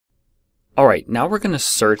All right, now we're going to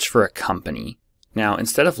search for a company. Now,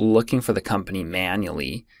 instead of looking for the company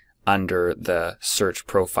manually under the search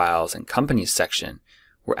profiles and companies section,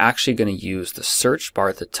 we're actually going to use the search bar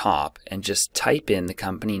at the top and just type in the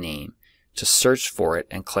company name to search for it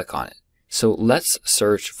and click on it. So let's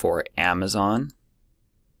search for Amazon.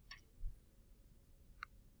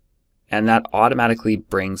 And that automatically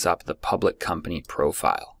brings up the public company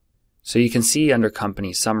profile. So you can see under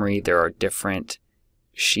company summary, there are different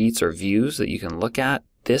sheets or views that you can look at.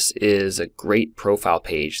 This is a great profile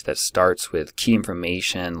page that starts with key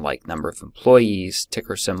information like number of employees,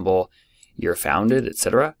 ticker symbol, year founded,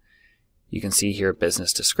 etc. You can see here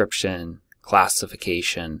business description,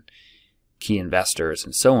 classification, key investors,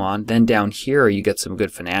 and so on. Then down here you get some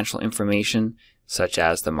good financial information such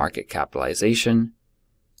as the market capitalization.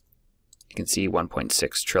 You can see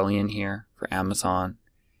 1.6 trillion here for Amazon.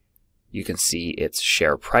 You can see its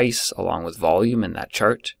share price along with volume in that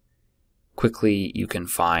chart. Quickly, you can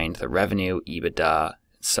find the revenue, EBITDA,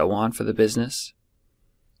 and so on for the business,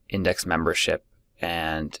 index membership,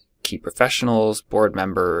 and key professionals, board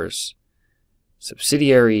members,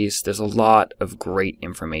 subsidiaries. There's a lot of great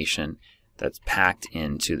information that's packed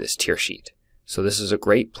into this tier sheet. So this is a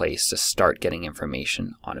great place to start getting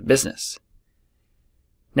information on a business.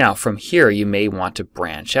 Now, from here, you may want to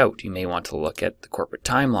branch out. You may want to look at the corporate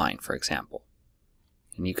timeline, for example.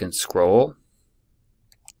 And you can scroll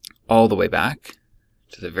all the way back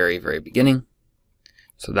to the very, very beginning.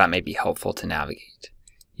 So that may be helpful to navigate.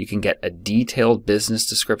 You can get a detailed business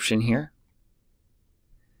description here.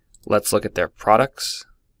 Let's look at their products.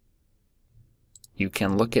 You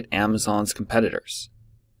can look at Amazon's competitors.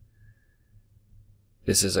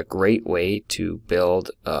 This is a great way to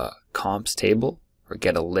build a comps table or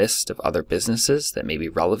get a list of other businesses that may be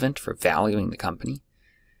relevant for valuing the company.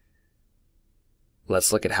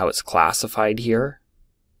 Let's look at how it's classified here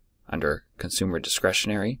under consumer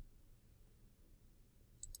discretionary.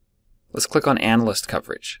 Let's click on analyst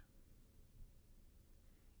coverage.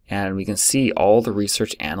 And we can see all the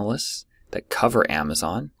research analysts that cover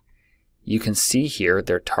Amazon. You can see here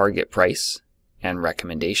their target price and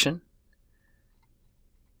recommendation.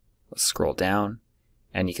 Let's scroll down.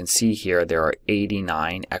 And you can see here there are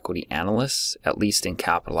 89 equity analysts, at least in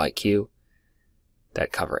CapIQ,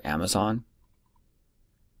 that cover Amazon.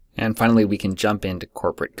 And finally, we can jump into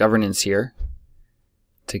corporate governance here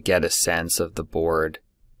to get a sense of the board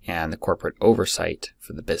and the corporate oversight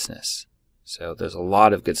for the business. So there's a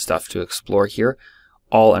lot of good stuff to explore here,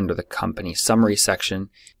 all under the company summary section,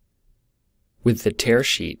 with the tear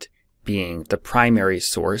sheet being the primary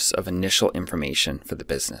source of initial information for the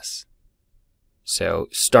business. So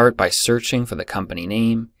start by searching for the company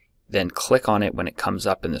name, then click on it when it comes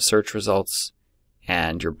up in the search results,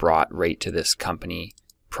 and you're brought right to this company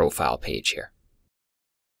profile page here.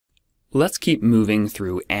 Let's keep moving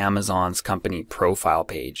through Amazon's company profile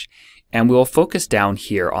page, and we'll focus down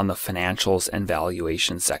here on the financials and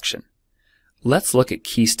valuation section. Let's look at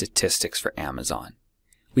key statistics for Amazon.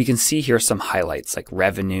 We can see here some highlights like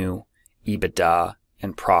revenue, EBITDA,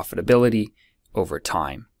 and profitability over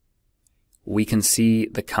time. We can see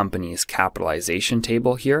the company's capitalization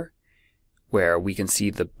table here, where we can see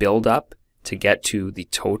the build-up to get to the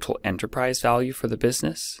total enterprise value for the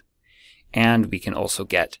business. And we can also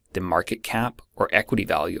get the market cap or equity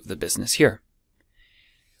value of the business here.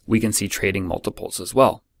 We can see trading multiples as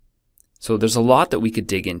well. So there's a lot that we could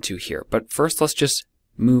dig into here. But first, let's just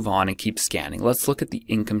move on and keep scanning. Let's look at the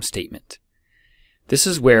income statement. This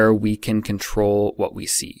is where we can control what we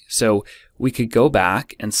see. So we could go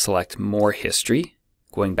back and select more history,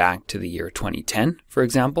 going back to the year 2010, for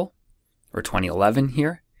example, or 2011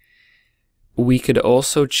 here. We could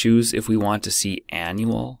also choose if we want to see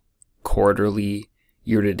annual, quarterly,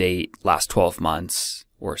 year-to-date, last 12 months,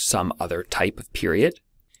 or some other type of period.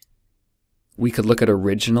 We could look at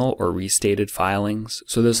original or restated filings.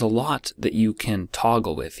 So there's a lot that you can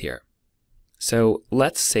toggle with here. So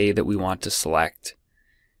let's say that we want to select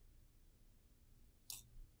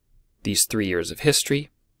these 3 years of history.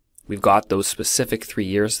 We've got those specific 3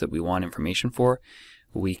 years that we want information for.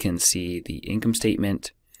 We can see the income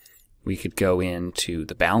statement. We could go into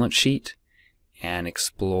the balance sheet and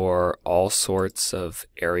explore all sorts of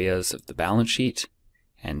areas of the balance sheet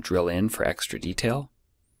and drill in for extra detail.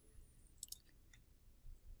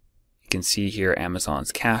 You can see here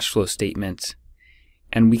Amazon's cash flow statement,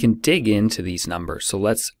 and we can dig into these numbers. So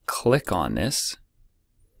let's click on this,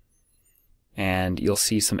 and you'll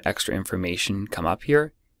see some extra information come up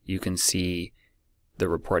here. You can see the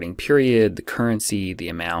reporting period, the currency, the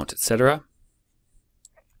amount, etc.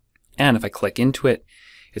 And if I click into it,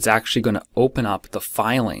 it's actually going to open up the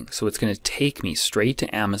filing. So it's going to take me straight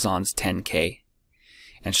to Amazon's 10K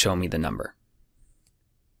and show me the number.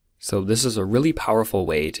 So this is a really powerful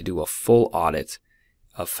way to do a full audit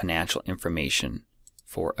of financial information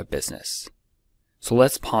for a business. So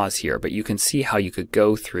let's pause here, but you can see how you could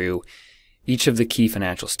go through each of the key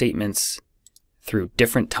financial statements through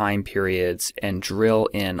different time periods and drill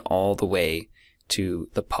in all the way to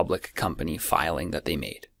the public company filing that they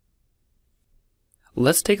made.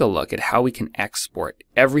 Let's take a look at how we can export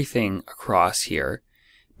everything across here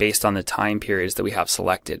based on the time periods that we have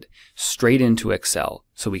selected straight into Excel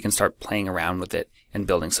so we can start playing around with it and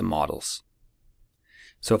building some models.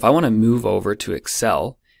 So if I want to move over to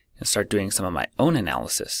Excel and start doing some of my own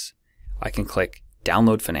analysis, I can click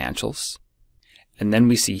Download Financials, and then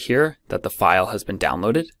we see here that the file has been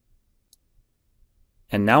downloaded.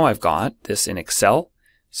 And now I've got this in Excel,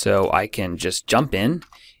 so I can just jump in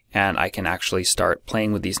and I can actually start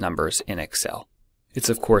playing with these numbers in Excel. It's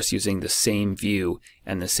of course using the same view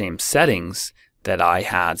and the same settings that I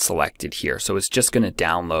had selected here. So it's just going to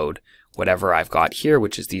download whatever I've got here,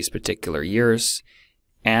 which is these particular years.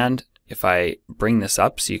 And if I bring this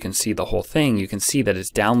up so you can see the whole thing, you can see that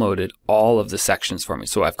it's downloaded all of the sections for me.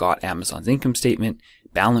 So I've got Amazon's income statement,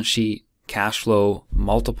 balance sheet, cash flow,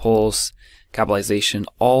 multiples, capitalization,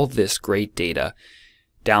 all this great data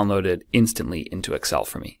downloaded instantly into Excel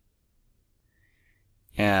for me.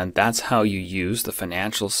 And that's how you use the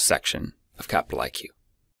financials section of CapIQ.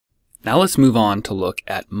 Now let's move on to look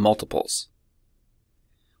at multiples.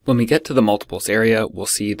 When we get to the multiples area, we'll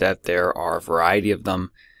see that there are a variety of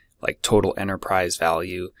them, like total enterprise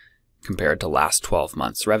value compared to last 12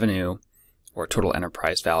 months revenue, or total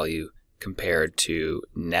enterprise value compared to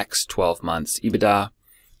next 12 months EBITDA.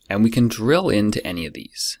 And we can drill into any of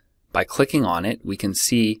these. By clicking on it, we can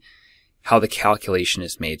see how the calculation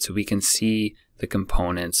is made. So we can see the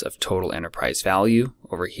components of total enterprise value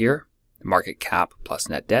over here, market cap plus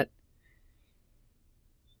net debt.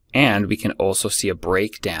 And we can also see a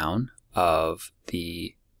breakdown of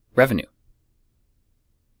the revenue.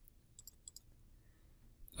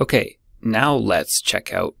 Okay, now let's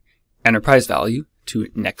check out enterprise value to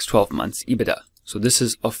next 12 months EBITDA. So this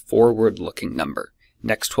is a forward-looking number.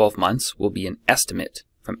 Next 12 months will be an estimate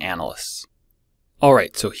from analysts. All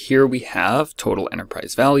right, so here we have total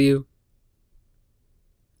enterprise value.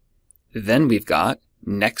 Then we've got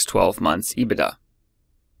next 12 months EBITDA.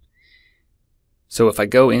 So if I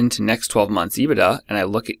go into next 12 months EBITDA and I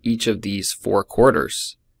look at each of these 4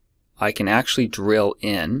 quarters, I can actually drill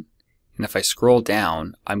in, and if I scroll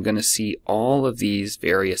down, I'm going to see all of these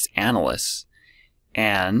various analysts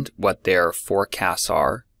and what their forecasts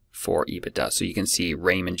are for EBITDA. So you can see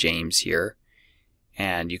Raymond James here,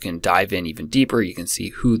 and you can dive in even deeper. You can see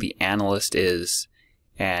who the analyst is,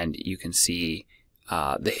 and you can see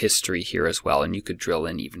the history here as well, and you could drill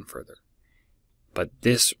in even further. But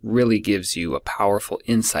this really gives you a powerful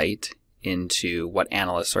insight into what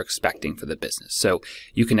analysts are expecting for the business. So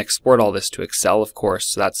you can export all this to Excel, of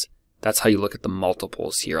course. So that's how you look at the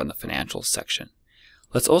multiples here on the financials section.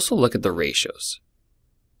 Let's also look at the ratios.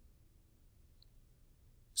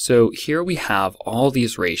 So here we have all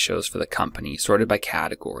these ratios for the company sorted by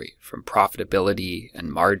category, from profitability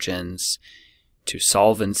and margins to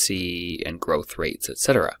solvency and growth rates,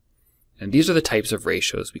 etc. And these are the types of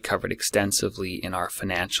ratios we covered extensively in our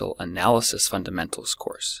financial analysis fundamentals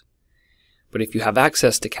course. But if you have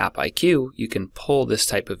access to CapIQ, you can pull this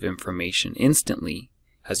type of information instantly,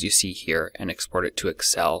 as you see here, and export it to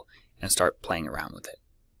Excel and start playing around with it.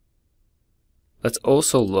 Let's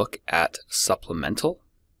also look at supplemental.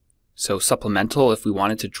 So supplemental, if we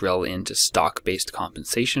wanted to drill into stock-based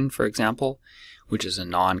compensation, for example, which is a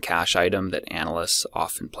non-cash item that analysts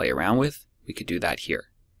often play around with, we could do that here.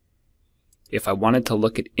 If I wanted to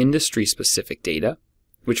look at industry-specific data,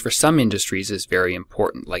 which for some industries is very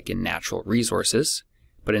important, like in natural resources,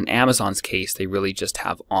 but in Amazon's case, they really just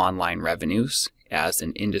have online revenues as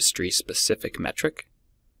an industry-specific metric.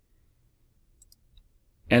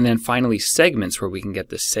 And then finally, segments, where we can get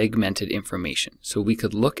the segmented information. So we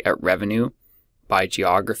could look at revenue by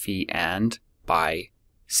geography and by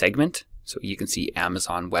segment. So you can see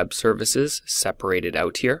Amazon Web Services separated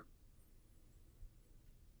out here.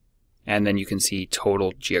 And then you can see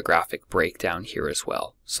total geographic breakdown here as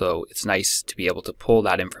well. So it's nice to be able to pull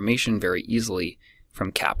that information very easily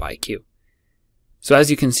from CapIQ. So as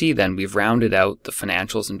you can see then, we've rounded out the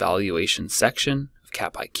financials and valuation section of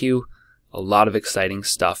CapIQ. A lot of exciting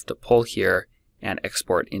stuff to pull here and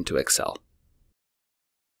export into Excel.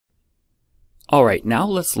 All right, now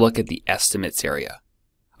let's look at the estimates area.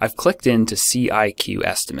 I've clicked into CIQ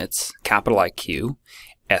Estimates, capital IQ,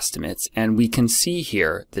 estimates, and we can see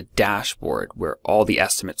here the dashboard where all the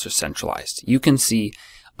estimates are centralized. You can see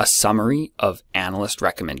a summary of analyst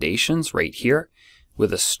recommendations right here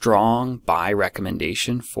with a strong buy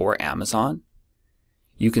recommendation for Amazon.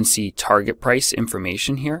 You can see target price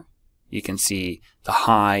information here. You can see the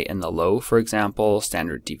high and the low, for example,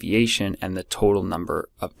 standard deviation, and the total number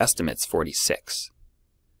of estimates, 46.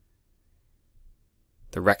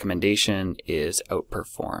 The recommendation is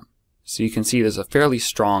outperform. So you can see there's a fairly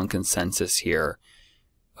strong consensus here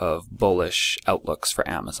of bullish outlooks for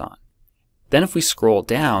Amazon. Then if we scroll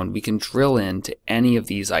down, we can drill into any of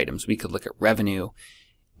these items. We could look at revenue,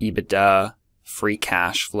 EBITDA, free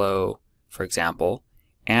cash flow, for example,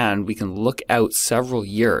 and we can look out several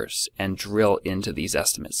years and drill into these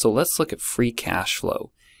estimates. So let's look at free cash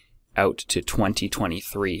flow out to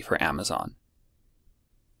 2023 for Amazon.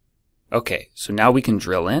 Okay, so now we can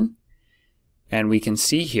drill in, and we can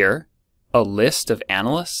see here a list of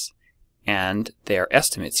analysts and their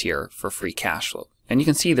estimates here for free cash flow. And you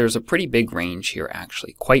can see there's a pretty big range here,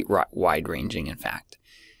 actually, quite wide-ranging, in fact.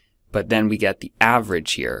 But then we get the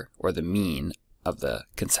average here, or the mean of the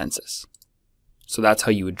consensus. So that's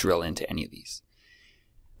how you would drill into any of these.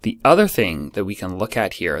 The other thing that we can look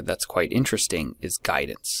at here that's quite interesting is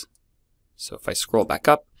guidance. So if I scroll back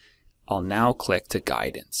up, I'll now click to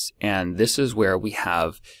guidance. And this is where we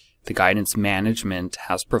have the guidance management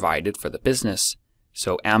has provided for the business.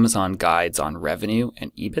 So Amazon guides on revenue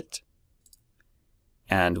and EBIT.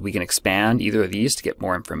 And we can expand either of these to get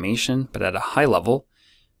more information. But at a high level,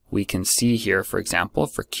 we can see here, for example,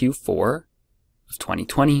 for Q4 of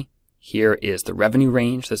 2020, here is the revenue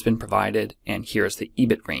range that's been provided, and here's the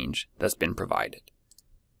EBIT range that's been provided.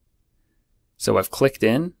 So I've clicked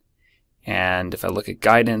in, and if I look at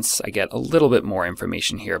guidance, I get a little bit more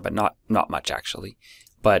information here, but not much actually.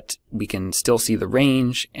 But we can still see the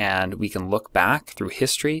range, and we can look back through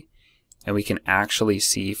history, and we can actually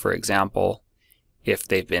see, for example, if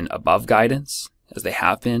they've been above guidance, as they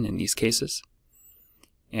have been in these cases.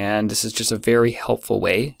 And this is just a very helpful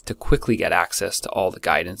way to quickly get access to all the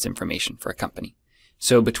guidance information for a company.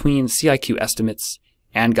 So between CIQ estimates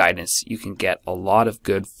and guidance, you can get a lot of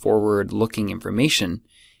good forward-looking information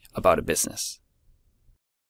about a business.